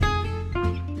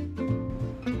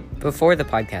Before the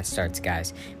podcast starts,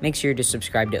 guys, make sure to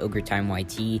subscribe to Ogre Time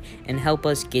YT and help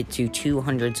us get to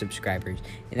 200 subscribers.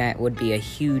 That would be a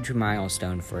huge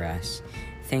milestone for us.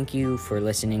 Thank you for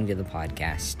listening to the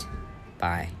podcast.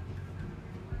 Bye.